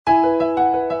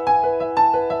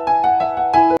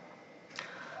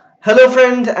Hello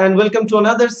friend, and welcome to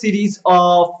another series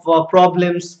of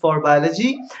problems for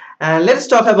biology. And let's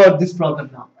talk about this problem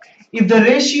now. If the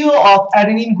ratio of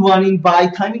adenine guanine by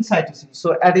thymine cytosine,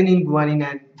 so adenine guanine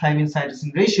and thymine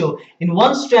cytosine ratio in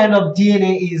one strand of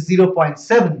DNA is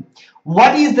 0.7,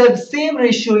 what is the same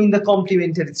ratio in the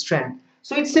complementary strand?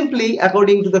 So it's simply,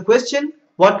 according to the question,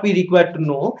 what we require to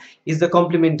know is the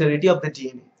complementarity of the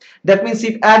DNA. That means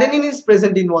if adenine is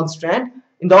present in one strand,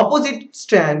 in the opposite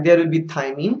strand there will be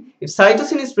thymine. If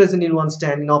cytosine is present in one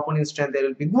strand, in opposite strand there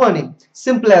will be guanine.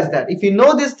 Simple as that. If you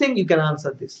know this thing, you can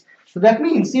answer this. So that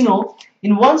means,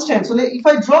 in one strand, so if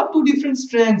I draw two different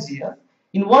strands here,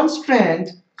 in one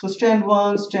strand, so strand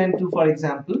 1, strand 2 for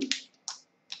example.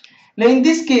 Now in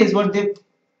this case what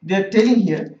they're telling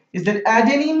here is that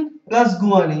adenine plus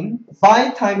guanine by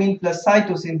thymine plus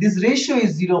cytosine, this ratio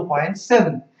is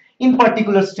 0.7 in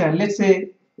particular strand. Let's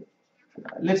say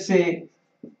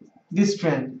this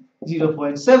strand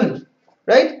 0.7,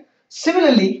 right?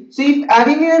 Similarly, so if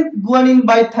adenine and guanine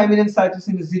by thymine and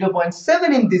cytosine is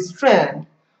 0.7 in this strand,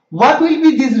 what will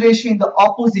be this ratio in the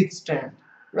opposite strand,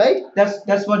 right?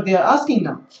 That's what they are asking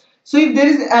now. So if there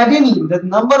is adenine, the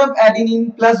number of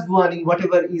adenine plus guanine,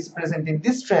 whatever is present in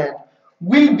this strand,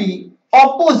 will be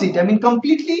opposite. I mean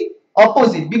completely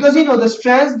opposite, because the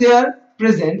strands they are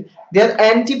present, they are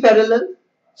anti-parallel.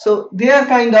 So they are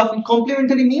kind of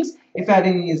complementary, means if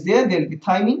adenine is there, there will be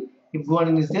thymine. If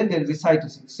guanine is there, there will be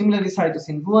cytosine. Similarly,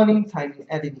 cytosine, guanine, thymine,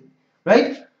 adenine,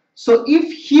 right? So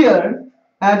if here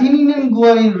adenine and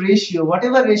guanine ratio,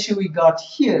 whatever ratio we got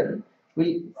here,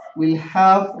 will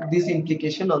have this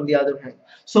implication on the other hand.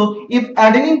 So if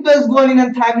adenine plus guanine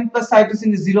and thymine plus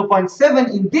cytosine is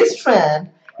 0.7 in this strand,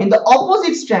 in the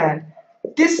opposite strand,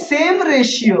 this same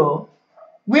ratio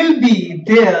will be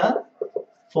there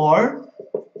for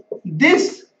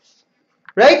this,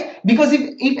 right? Because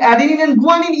if adenine and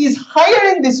guanine is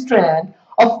higher in this strand,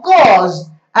 of course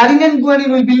adenine and guanine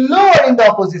will be lower in the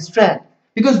opposite strand,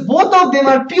 because both of them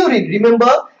are purine, remember,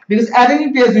 because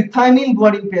adenine pairs with thymine,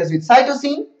 guanine pairs with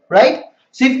cytosine, right?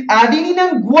 So if adenine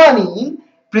and guanine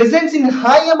presents in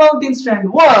high amount in strand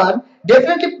 1,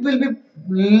 definitely will be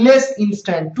less in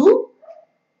strand 2,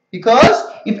 because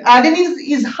if adenine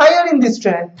is higher in this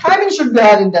strand, thymine should be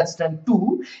higher in that strand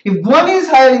too. If guanine is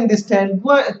higher in this strand,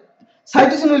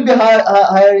 cytosine will be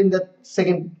higher in the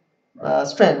second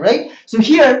strand, right? So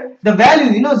here the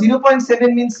value,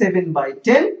 0.7 means 7 by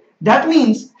 10. That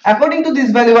means according to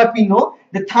this value, what we know,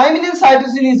 the thymine and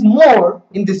cytosine is more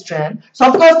in this strand. So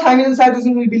of course thymine and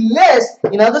cytosine will be less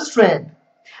in other strand.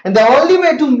 And the only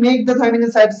way to make the thymine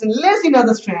and cytosine less in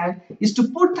other strand is to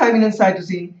put thymine and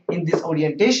cytosine in this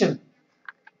orientation,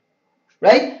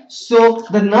 right? So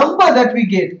the number that we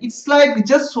get, it's like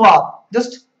just swap,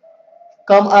 just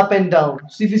come up and down.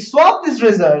 So if you swap this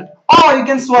result, or you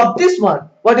can swap this one,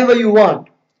 whatever you want,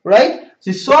 right?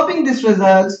 So swapping these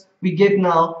results, we get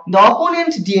now the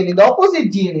opponent DNA, the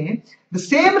opposite DNA, the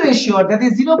same ratio, that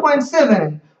is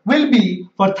 0.7, will be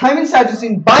for thymine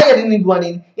cytosine by adenine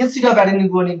guanine instead of adenine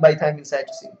guanine by thymine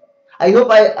cytosine. I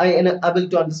hope I am able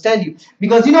to understand you,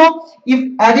 because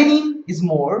if adenine is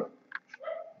more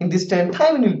in this strand,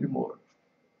 thymine will be more.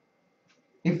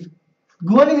 If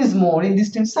guanine is more in this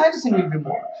strand, cytosine will be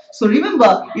more. So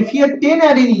remember, if here 10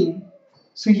 adenine,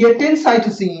 so here 10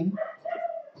 cytosine,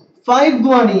 5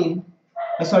 guanine,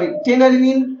 10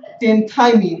 adenine, 10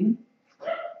 thymine,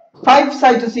 5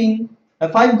 cytosine,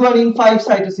 5 guanine, 5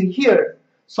 cytosine here.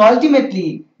 So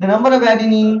ultimately the number of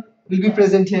adenine will be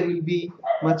present here will be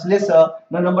much lesser,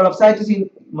 the number of cytosine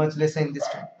much lesser in this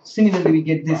strand. Similarly we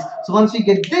get this. So once we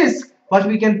get this, what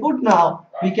we can put now,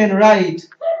 we can write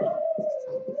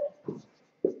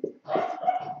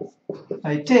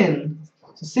by 10.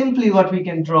 So simply what we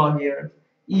can draw here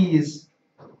is,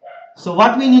 so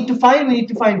what we need to find, we need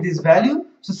to find this value.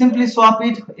 So simply swap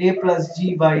it, a plus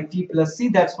g by t plus c.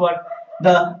 That's what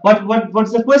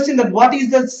what's the question, that what is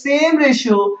the same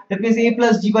ratio, that means a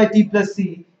plus g by t plus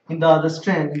c in the other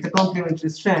strand, in the complementary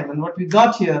strand. And what we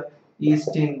got here is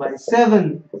 10 by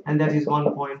 7, and that is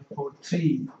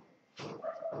 1.43,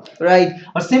 right?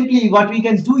 Or simply what we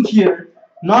can do here,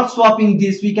 not swapping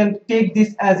this, we can take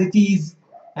this as it is.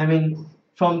 I mean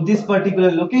from this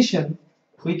particular location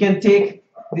we can take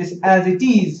this as it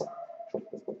is,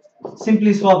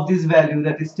 simply swap this value,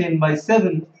 that is 10 by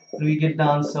 7, and we get the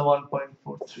answer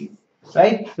 1.43,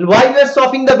 right? Why we are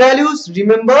swapping the values?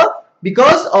 Remember,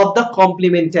 because of the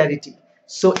complementarity.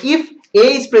 So if A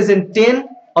is present 10,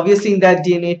 obviously in that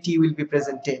DNA T will be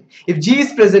present 10. If G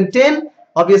is present 10,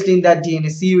 Obviously in that DNA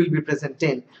C will be present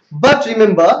 10. But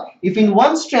remember, if in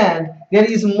one strand there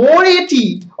is more AT,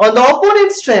 on the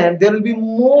opponent strand there will be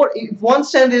more. If one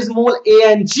strand there is more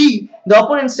A and G, the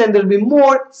opponent strand there will be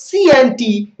more C and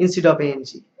T instead of A and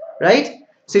G, right?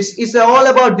 So it's all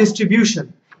about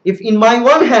distribution. If in my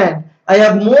one hand I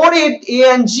have more A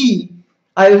and G,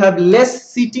 I will have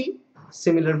less CT.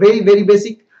 Similar, very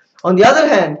basic. On the other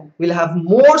hand, we'll have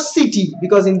more CT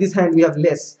because in this hand we have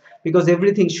less, because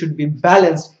everything should be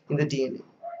balanced in the DNA.